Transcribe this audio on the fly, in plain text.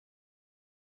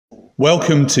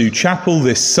Welcome to chapel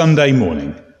this Sunday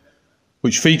morning,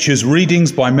 which features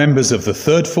readings by members of the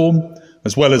third form,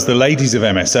 as well as the ladies of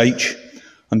MSH,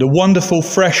 and a wonderful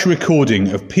fresh recording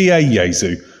of P.A.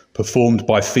 Jesu performed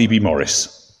by Phoebe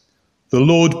Morris. The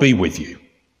Lord be with you.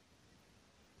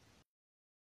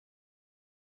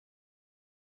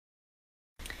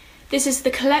 This is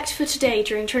the collect for today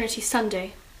during Trinity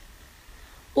Sunday.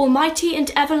 Almighty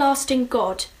and everlasting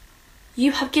God,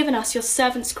 you have given us your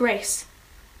servants' grace,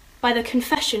 by the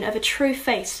confession of a true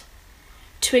faith,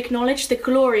 to acknowledge the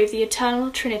glory of the eternal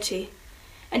Trinity,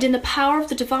 and in the power of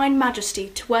the divine majesty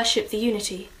to worship the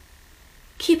unity.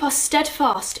 Keep us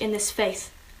steadfast in this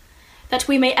faith, that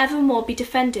we may evermore be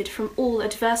defended from all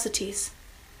adversities.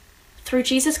 Through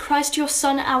Jesus Christ your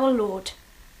Son, our Lord,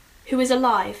 who is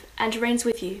alive and reigns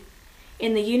with you,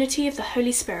 in the unity of the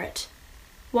Holy Spirit,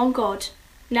 one God,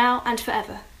 now and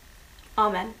forever.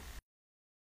 Amen.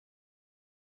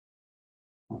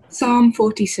 Psalm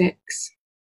 46.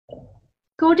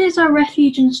 God is our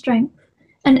refuge and strength,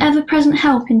 an ever-present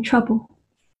help in trouble.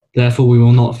 Therefore we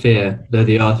will not fear, though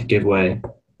the earth give way,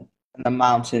 and the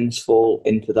mountains fall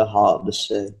into the heart of the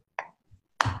sea.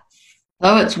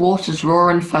 Though its waters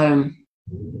roar and foam,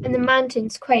 and the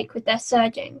mountains quake with their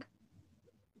surging.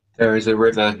 There is a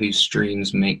river whose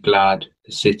streams make glad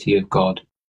the city of God,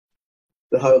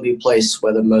 the holy place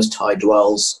where the Most High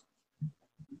dwells.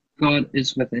 God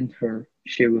is within her,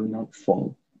 she will not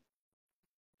fall.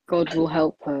 God will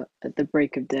help her at the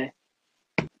break of day.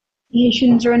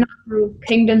 Nations are in uproar,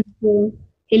 kingdoms fall.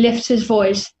 He lifts his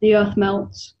voice, the earth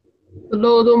melts. The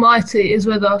Lord Almighty is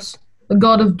with us. The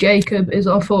God of Jacob is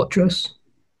our fortress.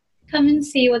 Come and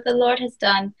see what the Lord has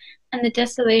done, and the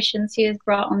desolations he has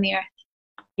brought on the earth.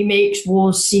 He makes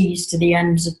wars cease to the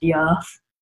ends of the earth.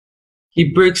 He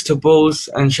breaks the bows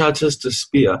and shatters the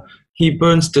spear. He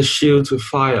burns the shield with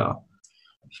fire.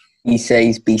 He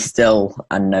says, "Be still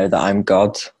and know that I'm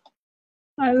God."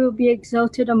 I will be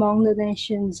exalted among the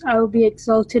nations. I will be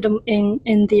exalted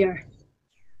in the earth.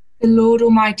 The Lord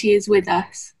Almighty is with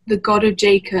us. The God of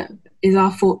Jacob is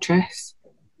our fortress.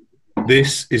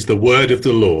 This is the word of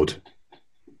the Lord.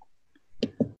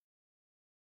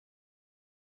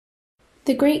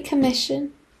 The Great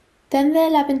Commission. Then the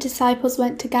 11 disciples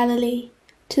went to Galilee,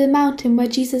 to the mountain where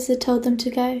Jesus had told them to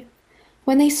go.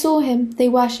 When they saw him, they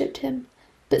worshipped him,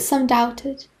 but some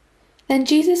doubted. Then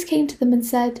Jesus came to them and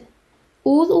said,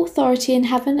 "All authority in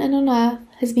heaven and on earth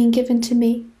has been given to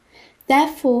me.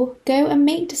 Therefore, go and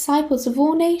make disciples of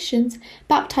all nations,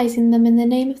 baptizing them in the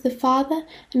name of the Father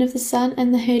and of the Son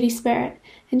and the Holy Spirit,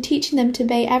 and teaching them to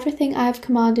obey everything I have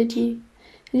commanded you.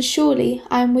 And surely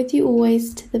I am with you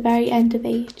always to the very end of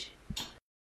age."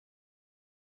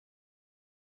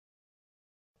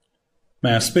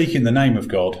 May I speak in the name of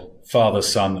God, Father,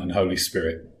 Son and Holy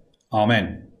Spirit.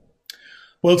 Amen.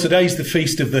 Well, today's the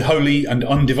feast of the Holy and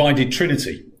Undivided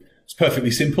Trinity. It's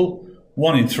perfectly simple.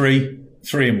 1 in 3,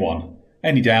 3 in 1.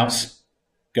 Any doubts?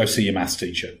 Go see your maths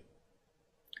teacher.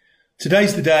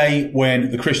 Today's the day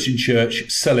when the Christian Church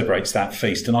celebrates that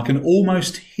feast, and I can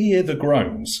almost hear the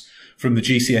groans from the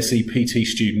GCSE PT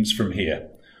students from here.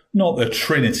 Not the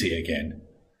Trinity again.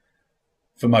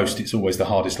 For most, it's always the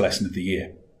hardest lesson of the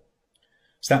year.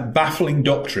 It's that baffling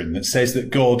doctrine that says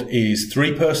that God is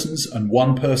 3 persons and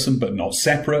 1 person, but not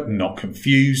separate and not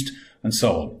confused, and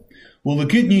so on. Well, the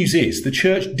good news is the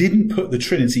church didn't put the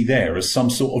Trinity there as some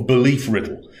sort of belief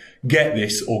riddle. Get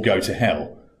this or go to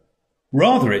hell.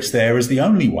 Rather, it's there as the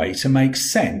only way to make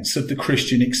sense of the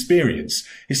Christian experience,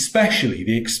 especially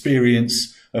the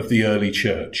experience of the early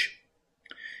church.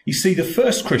 You see, the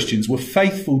first Christians were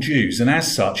faithful Jews and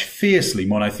as such fiercely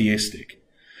monotheistic.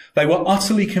 They were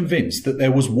utterly convinced that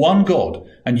there was one God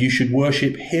and you should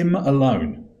worship him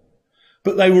alone.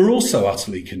 But they were also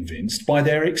utterly convinced by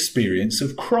their experience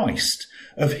of Christ,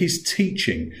 of his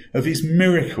teaching, of his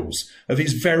miracles, of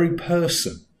his very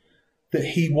person,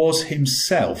 that he was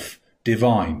himself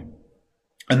divine.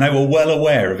 And they were well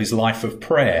aware of his life of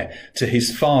prayer to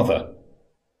his Father.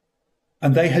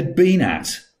 And they had been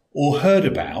at or heard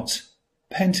about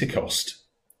Pentecost,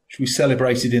 which we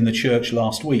celebrated in the church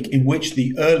last week, in which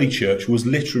the early church was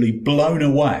literally blown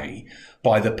away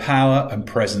by the power and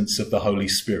presence of the Holy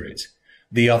Spirit,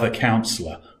 the other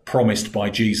counselor promised by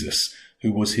Jesus,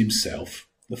 who was himself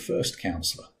the first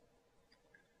counselor.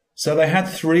 So they had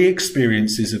 3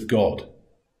 experiences of God,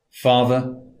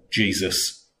 Father,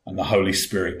 Jesus, and the Holy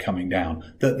Spirit coming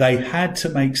down, that they had to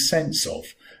make sense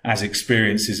of as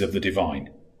experiences of the divine.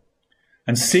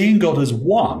 And seeing God as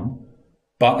one,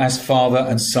 but as Father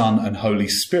and Son and Holy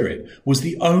Spirit, was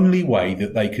the only way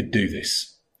that they could do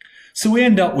this. So we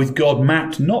end up with God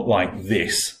mapped not like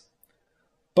this,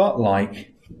 but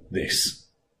like this.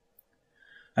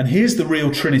 And here's the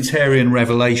real Trinitarian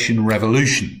revelation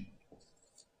revolution.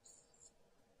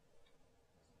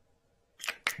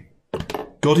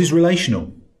 God is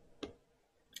relational,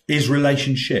 is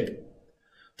relationship,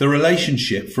 the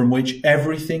relationship from which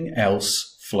everything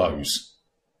else flows.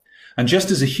 And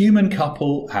just as a human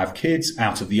couple have kids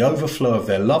out of the overflow of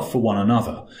their love for one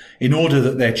another, in order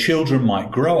that their children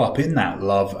might grow up in that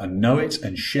love and know it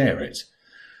and share it,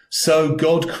 so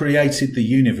God created the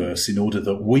universe in order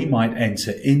that we might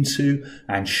enter into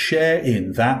and share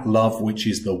in that love which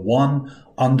is the one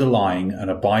underlying and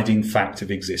abiding fact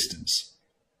of existence.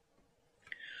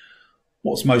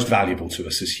 What's most valuable to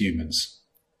us as humans?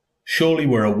 Surely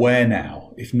we're aware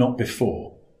now, if not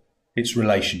before, it's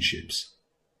relationships.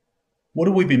 What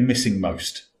have we been missing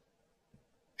most?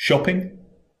 Shopping?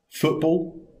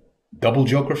 Football? Double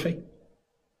geography?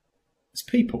 It's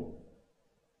people.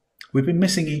 We've been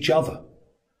missing each other.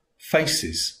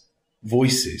 Faces,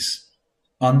 voices,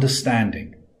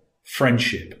 understanding,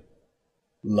 friendship,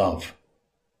 love.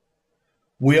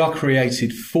 We are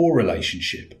created for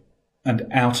relationship and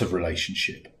out of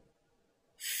relationship.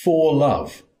 For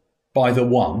love by the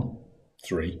one,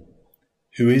 3,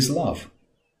 who is love.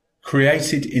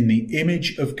 Created in the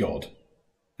image of God,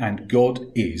 and God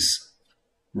is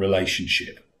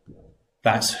relationship.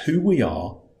 That's who we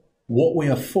are, what we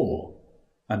are for,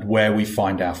 and where we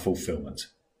find our fulfillment.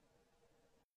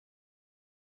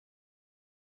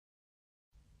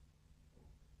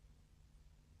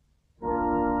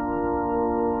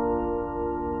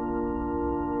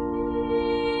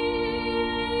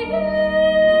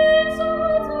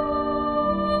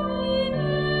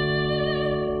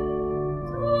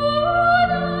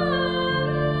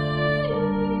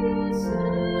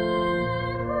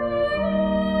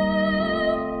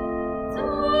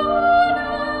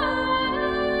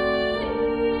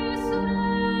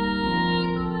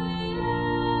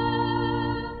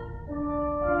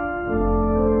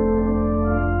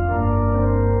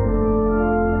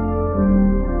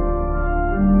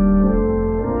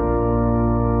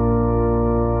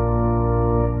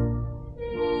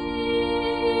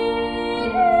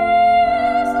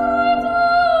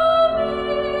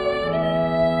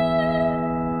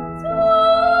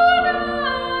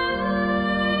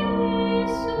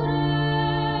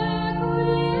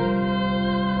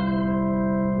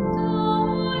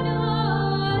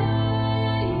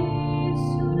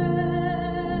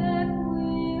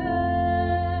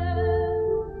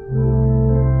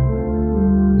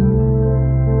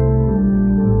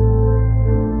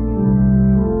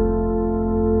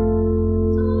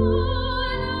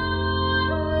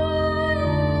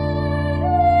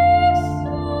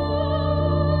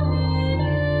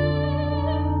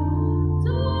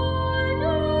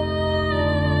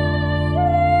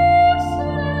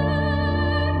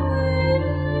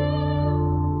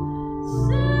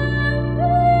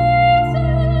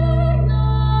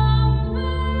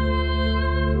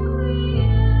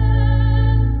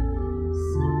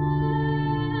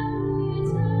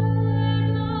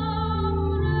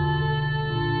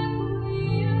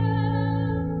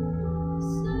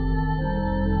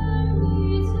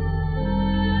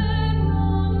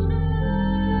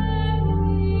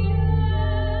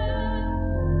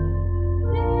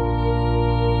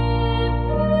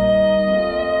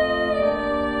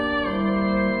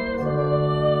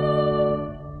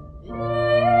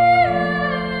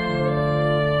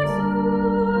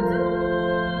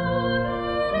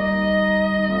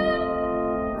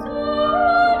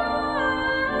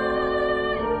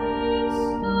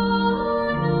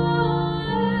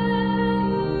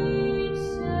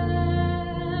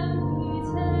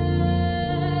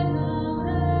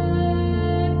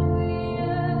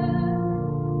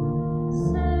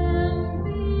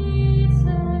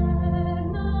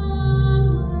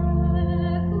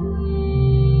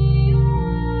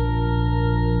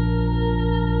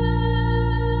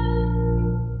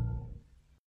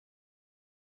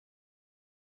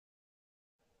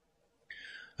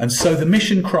 And so the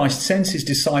mission Christ sends his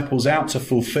disciples out to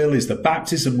fulfill is the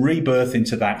baptism rebirth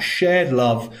into that shared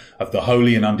love of the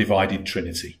Holy and Undivided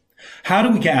Trinity. How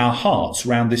do we get our hearts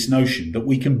round this notion that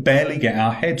we can barely get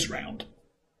our heads round?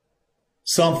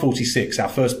 Psalm 46, our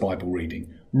first Bible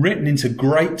reading, written into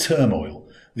great turmoil,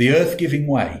 the earth giving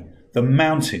way, the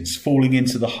mountains falling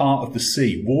into the heart of the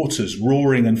sea, waters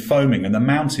roaring and foaming, and the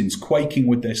mountains quaking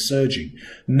with their surging,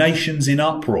 nations in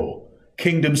uproar,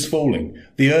 kingdoms falling,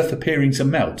 the earth appearing to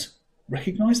melt.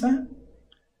 Recognise that?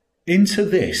 Into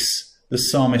this, the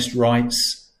psalmist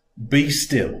writes, "Be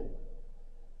still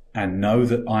and know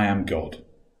that I am God."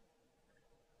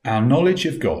 Our knowledge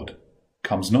of God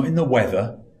comes not in the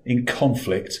weather, in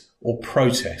conflict or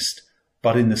protest,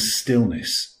 but in the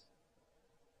stillness.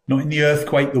 Not in the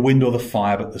earthquake, the wind or the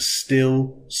fire, but the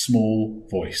still, small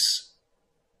voice.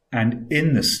 And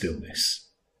in the stillness,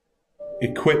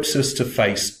 equips us to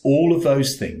face all of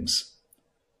those things,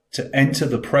 to enter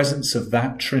the presence of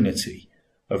that Trinity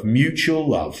of mutual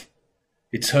love,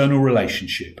 eternal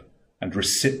relationship, and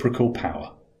reciprocal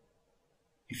power.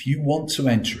 If you want to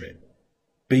enter it,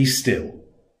 be still,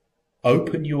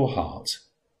 open your heart,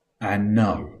 and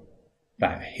know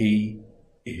that He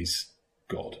is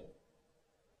God.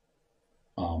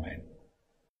 Amen.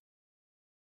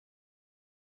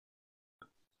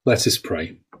 Let us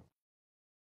pray.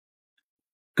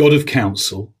 God of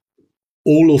counsel,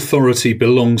 all authority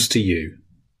belongs to you.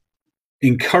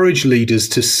 Encourage leaders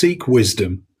to seek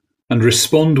wisdom and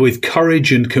respond with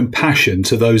courage and compassion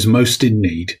to those most in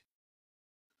need.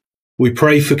 We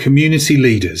pray for community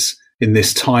leaders in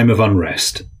this time of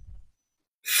unrest.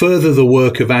 Further the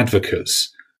work of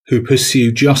advocates who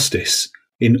pursue justice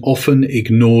in often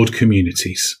ignored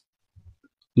communities.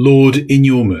 Lord, in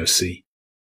your mercy,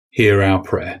 hear our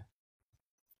prayer.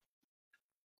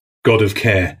 God of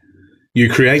care, you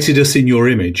created us in your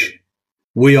image.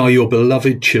 We are your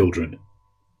beloved children.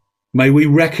 May we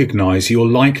recognize your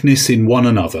likeness in one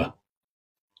another.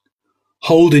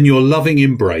 Hold in your loving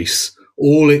embrace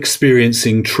all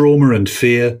experiencing trauma and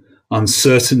fear,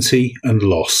 uncertainty and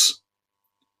loss.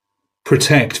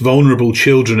 Protect vulnerable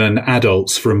children and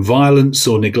adults from violence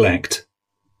or neglect.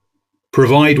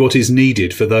 Provide what is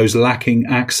needed for those lacking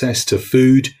access to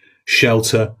food,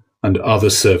 shelter, and other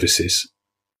services.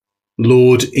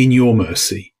 Lord, in your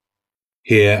mercy,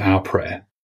 hear our prayer.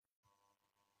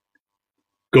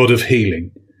 God of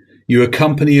healing, you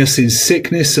accompany us in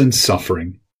sickness and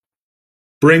suffering.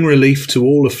 Bring relief to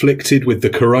all afflicted with the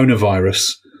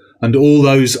coronavirus and all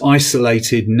those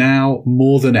isolated now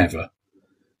more than ever,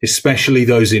 especially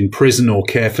those in prison or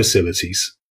care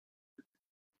facilities.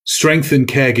 Strengthen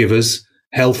caregivers,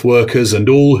 health workers, and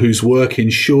all whose work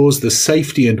ensures the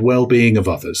safety and well-being of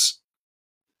others.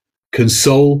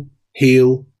 Console,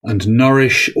 heal, and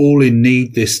nourish all in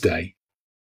need this day.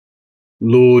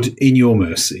 Lord, in your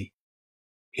mercy,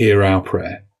 hear our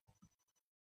prayer.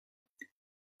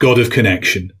 God of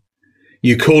connection,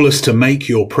 you call us to make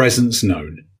your presence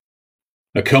known.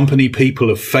 Accompany people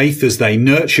of faith as they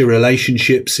nurture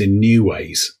relationships in new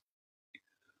ways.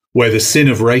 Where the sin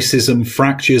of racism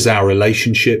fractures our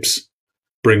relationships,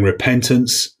 bring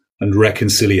repentance and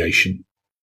reconciliation.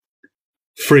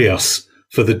 Free us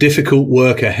for the difficult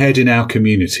work ahead in our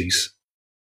communities.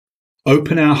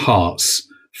 Open our hearts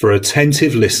for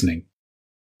attentive listening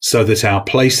so that our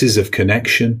places of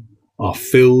connection are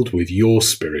filled with your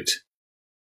Spirit.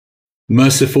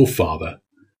 Merciful Father,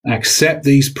 accept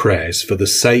these prayers for the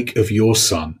sake of your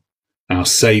Son, our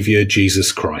Saviour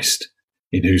Jesus Christ,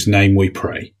 in whose name we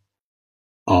pray.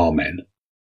 Amen.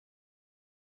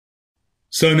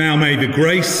 So now may the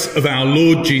grace of our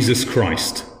Lord Jesus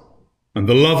Christ, and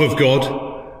the love of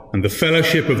God, and the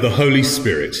fellowship of the Holy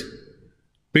Spirit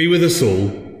be with us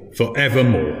all for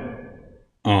evermore.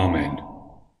 Amen.